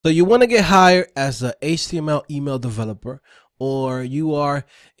So you want to get hired as a HTML email developer, or you are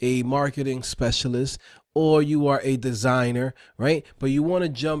a marketing specialist, or you are a designer, right? But you want to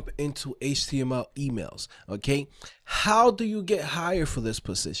jump into HTML emails, okay? How do you get hired for this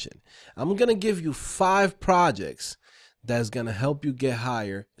position? I'm going to give you 5 projects that's going to help you get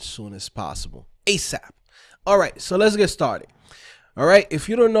hired as soon as possible, ASAP. All right, so let's get started. All right, if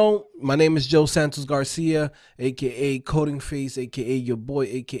you don't know, my name is Joe Santos Garcia, aka CodingPhase, aka your boy,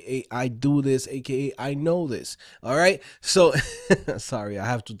 aka I do this, aka I know this. All right, so sorry, I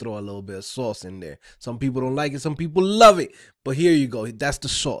have to throw a little bit of sauce in there. Some people don't like it, some people love it, but here you go. That's the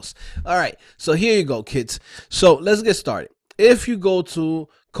sauce. All right, so here you go, kids. So let's get started. If you go to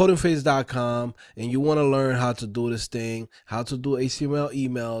CodingPhase.com and you want to learn how to do this thing, how to do HTML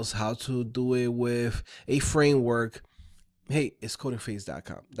emails, how to do it with a framework, hey, it's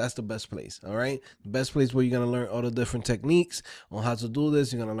CodingPhase.com. That's the best place, all right? The best place where you're going to learn all the different techniques on how to do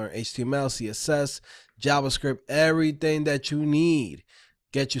this. You're going to learn HTML, CSS, JavaScript, everything that you need.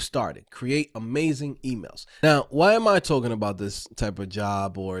 Get you started. Create amazing emails. Now, why am I talking about this type of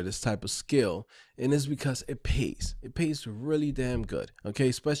job or this type of skill? And it's because it pays. It pays really damn good, okay?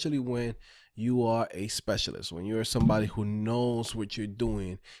 Especially when you are a specialist, when you're somebody who knows what you're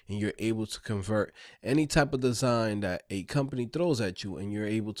doing and you're able to convert any type of design that a company throws at you, and you're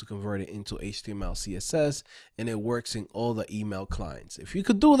able to convert it into HTML, CSS, and it works in all the email clients. If you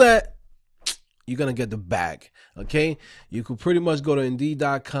could do that, you're gonna get the bag. Okay, you could pretty much go to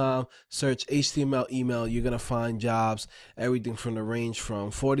Indeed.com, search HTML email. You're gonna find jobs, everything from the range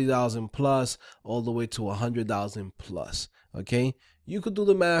from 40,000 plus all the way to 100,000 plus. Okay, you could do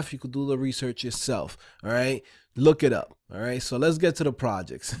the math, you could do the research yourself. All right, look it up. All right, so let's get to the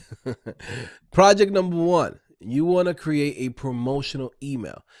projects. Project number 1. You want to create a promotional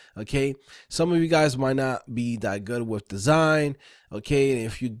email. Okay, some of you guys might not be that good with design. Okay, and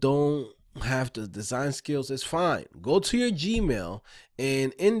if you don't have the design skills, it's fine. Go to your Gmail,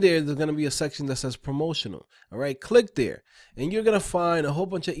 and in there's going to be a section that says promotional. All right, click there, and you're going to find a whole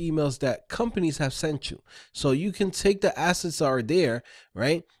bunch of emails that companies have sent you. So you can take the assets that are there,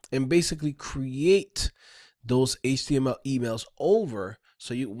 right, and basically create those HTML emails over.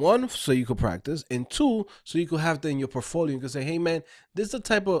 So you, 1, so you could practice, and 2, so you could have that in your portfolio. You can say, hey man, this is the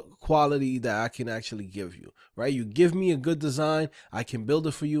type of quality that I can actually give you, right? You give me a good design, I can build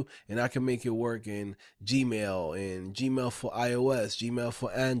it for you, and I can make it work in Gmail, and Gmail for iOS, Gmail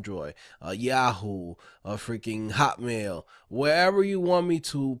for Android, Yahoo, freaking Hotmail, wherever you want me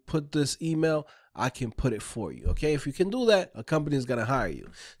to put this email, I can put it for you. Okay, if you can do that, a company is gonna hire you.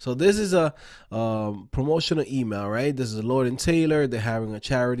 So this is a promotional email, right? This is Lord and Taylor. They're having a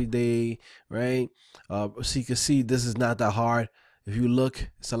charity day, right? So you can see this is not that hard. If you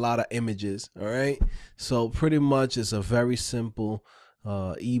look, it's a lot of images. All right, so pretty much it's a very simple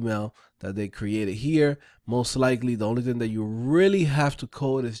email that they created here. Most likely the only thing that you really have to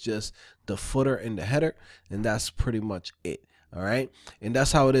code is just the footer and the header, and that's pretty much it. All right, and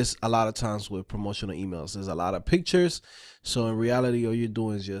that's how it is a lot of times with promotional emails. There's a lot of pictures, so in reality all you're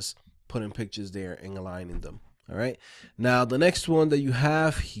doing is just putting pictures there and aligning them. All right, now the next one that you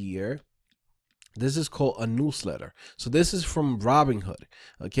have here, this is called a newsletter. So this is from Robinhood.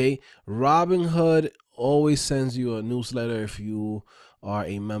 Okay, Robinhood always sends you a newsletter if you are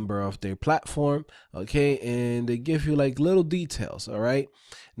a member of their platform. Okay, and they give you like little details. All right,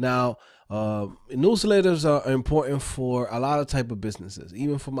 now newsletters are important for a lot of type of businesses.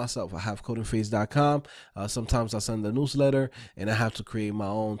 Even for myself, I have CodingPhase.com. Sometimes I send a newsletter and I have to create my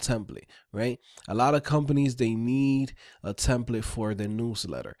own template, right? A lot of companies, they need a template for their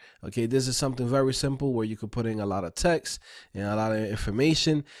newsletter. Okay, this is something very simple where you could put in a lot of text and a lot of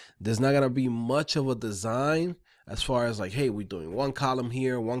information. There's not gonna be much of a design as far as like, hey, we're doing one column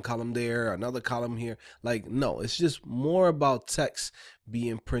here, one column there, another column here. Like, no, it's just more about text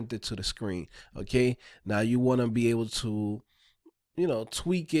being printed to the screen. Okay, now you want to be able to, you know,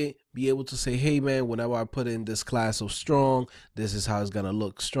 tweak it, be able to say, hey man, whenever I put in this class of strong, this is how it's gonna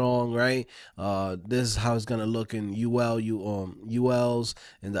look strong, right? This is how it's gonna look in ULs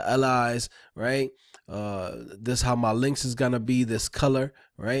and the LIs, right? This is how my links is gonna be, this color,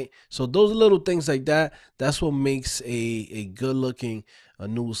 right? So those little things like that, that's what makes a good looking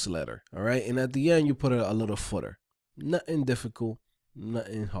newsletter. All right, and at the end you put a little footer. Nothing difficult,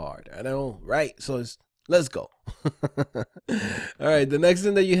 nothing hard. I don't, right? So it's, let's go. All right, the next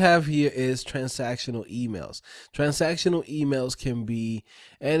thing that you have here is transactional emails. Transactional emails can be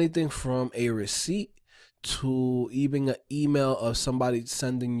anything from a receipt to even an email of somebody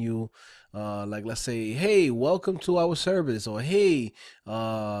sending you like, let's say, hey, welcome to our service, or hey,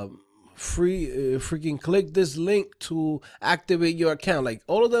 freaking click this link to activate your account. Like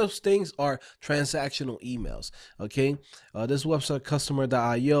all of those things are transactional emails. Okay, this website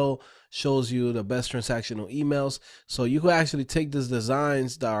customer.io shows you the best transactional emails. So you could actually take these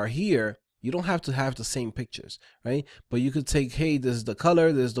designs that are here. You don't have to have the same pictures, right? But you could take, hey, this is the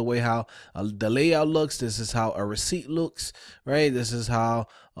color, this is the way how the layout looks, this is how a receipt looks, right? This is how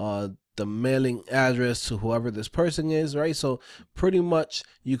the mailing address to whoever this person is, right? So pretty much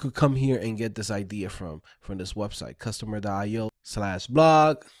you could come here and get this idea from this website,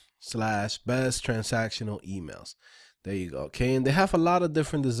 customer.io/blog/best transactional emails. There you go. Okay, and they have a lot of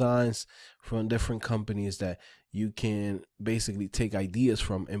different designs from different companies that you can basically take ideas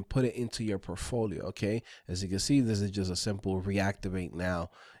from and put it into your portfolio. Okay, as you can see, this is just a simple reactivate now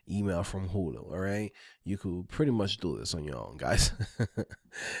email from Hulu. All right, you could pretty much do this on your own, guys.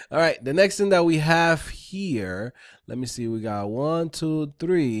 All right, the next thing that we have here, let me see, we got 1, 2,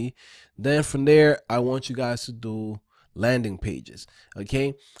 3. Then from there, I want you guys to do landing pages.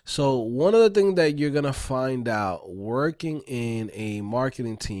 Okay, so one of the things that you're gonna find out working in a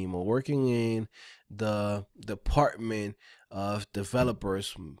marketing team or working in the department of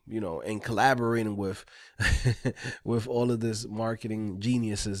developers, you know, and collaborating with with all of this marketing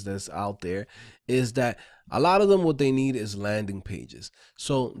geniuses that's out there, is that a lot of them, what they need is landing pages.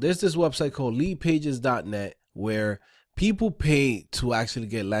 So there's this website called leadpages.net where people pay to actually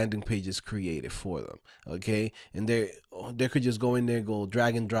get landing pages created for them. Okay, and they could just go in there, go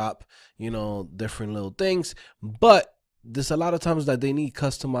drag and drop, you know, different little things, but there's a lot of times that they need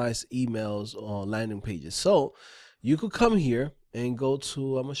customized emails or landing pages. So you could come here and go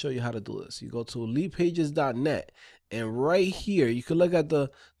to, I'm gonna show you how to do this. You go to leadpages.net, and right here you can look at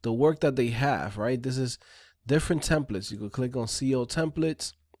the work that they have, right? This is different templates. You could click on CO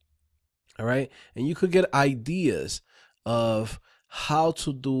templates. All right, and you could get ideas of how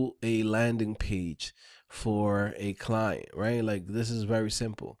to do a landing page for a client, right? Like this is very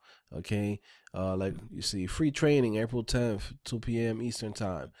simple. Okay, like you see, free training April 10th, 2 p.m. Eastern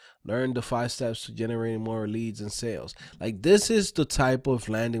time. Learn the 5 steps to generating more leads and sales. Like this is the type of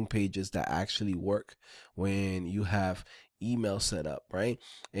landing pages that actually work when you have email set up, right?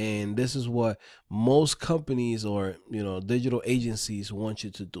 And this is what most companies or, you know, digital agencies want you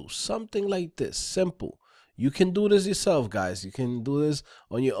to do. Something like this, simple. You can do this yourself, guys. You can do this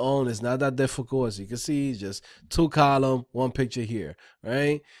on your own. It's not that difficult. As you can see, just 2 column, 1 picture here,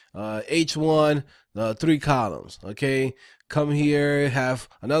 right? H1, 3 columns. Okay, come here, have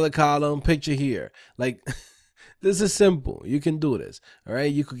another column, picture here. Like this is simple. You can do this. All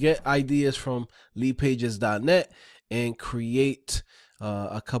right, you could get ideas from leadpages.net and create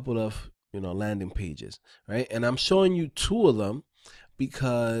a couple of, you know, landing pages, right? And I'm showing you 2 of them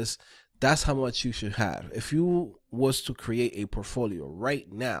because that's how much you should have. If you was to create a portfolio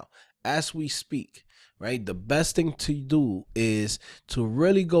right now, as we speak, right, the best thing to do is to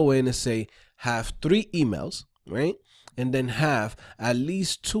really go in and say, have 3 emails, right? And then have at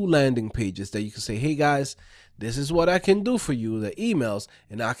least 2 landing pages that you can say, hey guys, this is what I can do for you, the emails,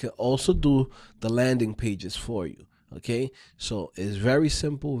 and I can also do the landing pages for you. Okay, so it's very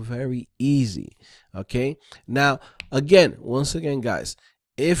simple, very easy. Okay, now again, once again, guys,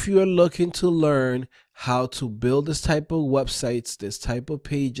 if you're looking to learn how to build this type of websites, this type of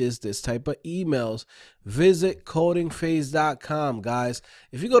pages, this type of emails, visit CodingPhase.com, guys.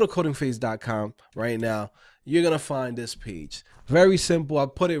 If you go to CodingPhase.com right now, you're gonna find this page. Very simple. I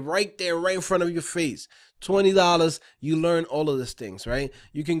put it right there, right in front of your face. $20, you learn all of these things, right?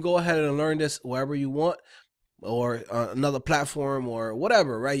 You can go ahead and learn this wherever you want, or another platform or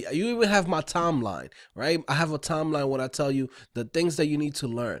whatever, right? You even have my timeline, right? I have a timeline when I tell you the things that you need to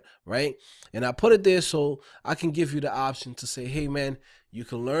learn, right? And I put it there so I can give you the option to say, hey man, you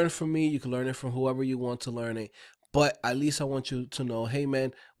can learn from me, you can learn it from whoever you want to learn it, but at least I want you to know, hey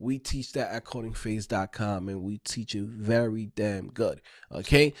man, we teach that at codingphase.com and we teach it very damn good.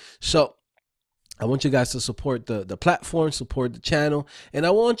 Okay, so I want you guys to support the platform, support the channel, and I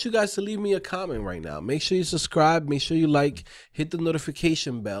want you guys to leave me a comment right now. Make sure you subscribe, make sure you like, hit the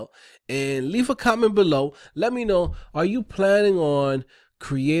notification bell, and leave a comment below. Let me know, are you planning on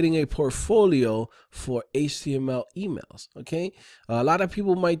creating a portfolio for HTML emails? Okay, a lot of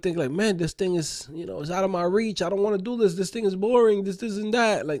people might think like, man, this thing is, you know, it's out of my reach. I don't want to do this. This thing is boring. This and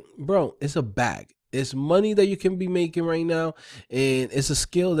that. Like, bro, it's a bag. It's money that you can be making right now, and it's a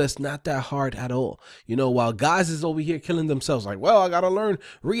skill that's not that hard at all. You know, while guys is over here killing themselves like, well, I gotta learn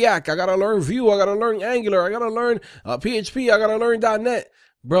React, I gotta learn Vue, I gotta learn Angular, I gotta learn PHP, I gotta learn .NET.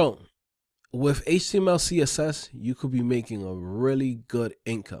 Bro, with HTML, CSS, you could be making a really good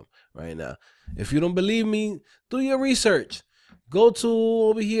income right now. If you don't believe me, do your research. Go to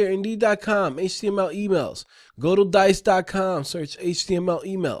over here, Indeed.com, HTML emails. Go to Dice.com, search HTML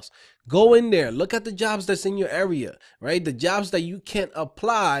emails. Go in there, look at the jobs that's in your area, right? The jobs that you can't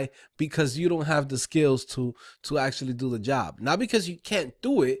apply because you don't have the skills to actually do the job. Not because you can't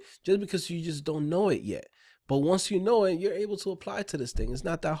do it, just because you just don't know it yet. But once you know it, you're able to apply to this thing. It's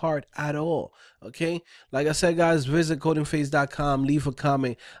not that hard at all, okay? Like I said, guys, visit CodingPhase.com, leave a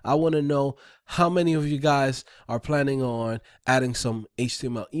comment. I want to know how many of you guys are planning on adding some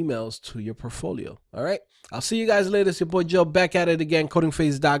HTML emails to your portfolio, all right? I'll see you guys later. It's your boy Joe back at it again,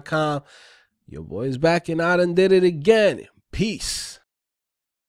 CodingPhase.com. Your boy's back and I done did it again. Peace.